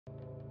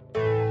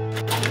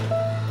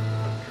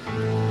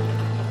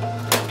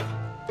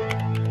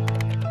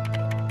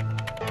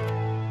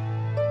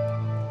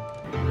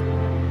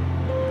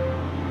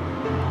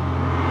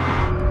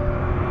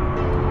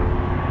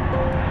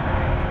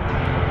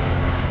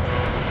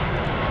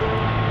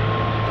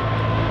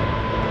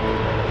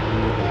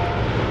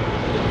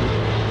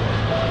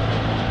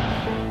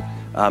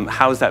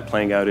How is that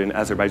playing out in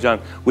Azerbaijan,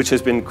 which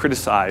has been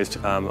criticized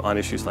on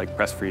issues like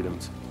press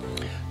freedoms?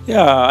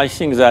 Yeah, I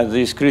think that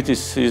this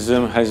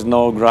criticism has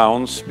no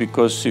grounds,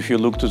 because if you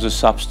look to the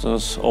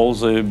substance, all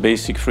the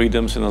basic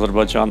freedoms in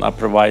Azerbaijan are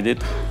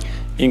provided,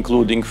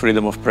 including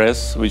freedom of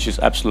press, which is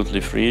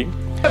absolutely free.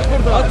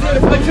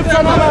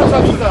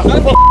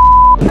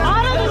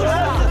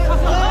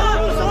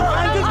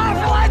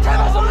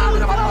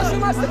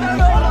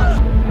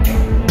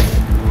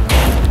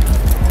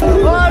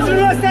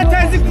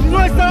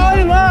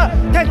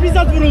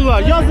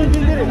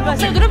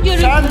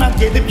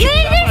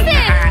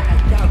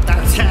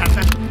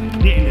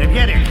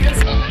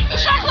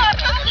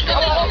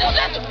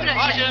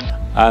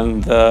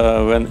 And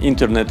when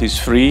internet is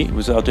free,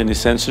 without any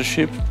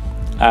censorship,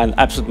 and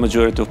absolute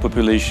majority of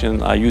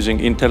population are using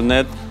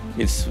internet,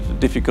 it's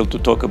difficult to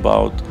talk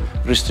about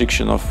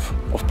restriction of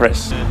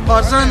press.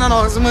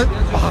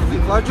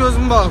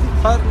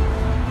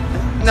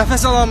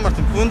 Nefes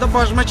alamırdım. Bunda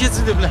başıma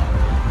keçidiblər.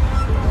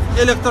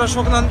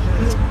 Elektroşokla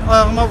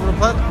ayağıma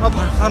vurublar,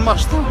 aparatlarım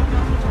açdı.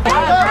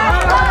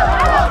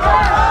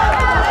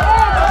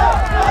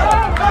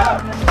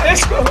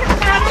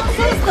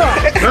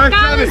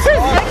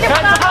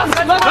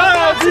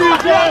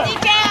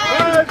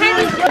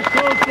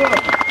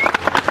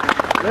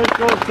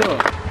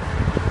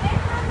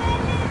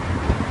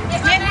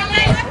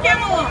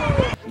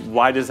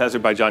 Why does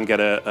Azerbaijan get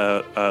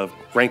a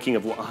ranking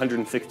of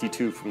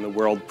 162 from the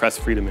World Press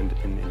Freedom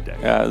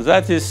Index?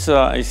 That is,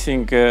 I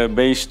think,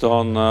 based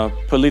on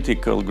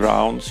political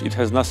grounds. It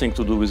has nothing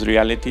to do with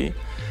reality.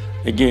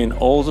 Again,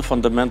 all the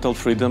fundamental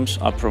freedoms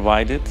are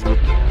provided.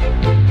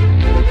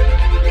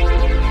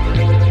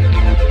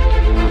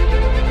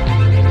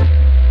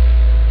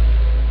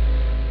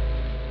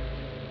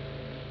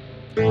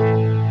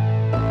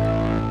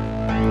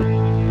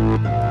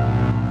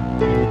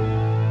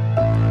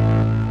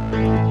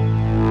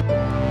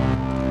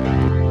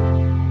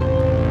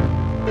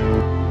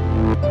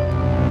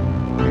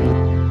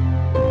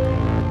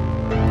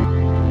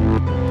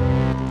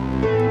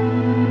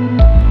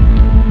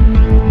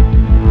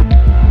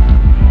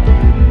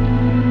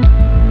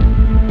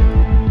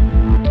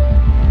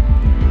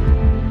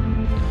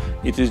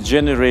 It is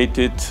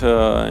generated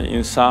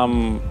in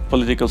some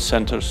political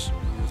centers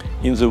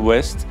in the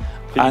West.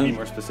 Can you be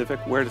more specific?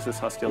 Where does this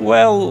hostility?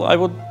 Well, I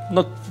would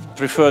not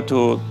prefer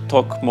to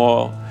talk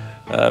more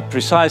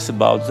precise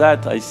about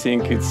that. I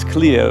think it's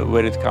clear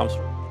where it comes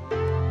from.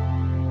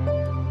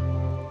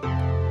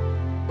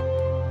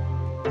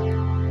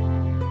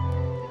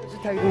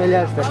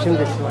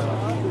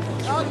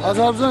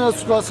 Azərbaycan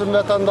Respublikasının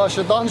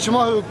vətəndaşı,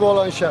 danışma hüququ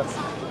olan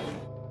şəxs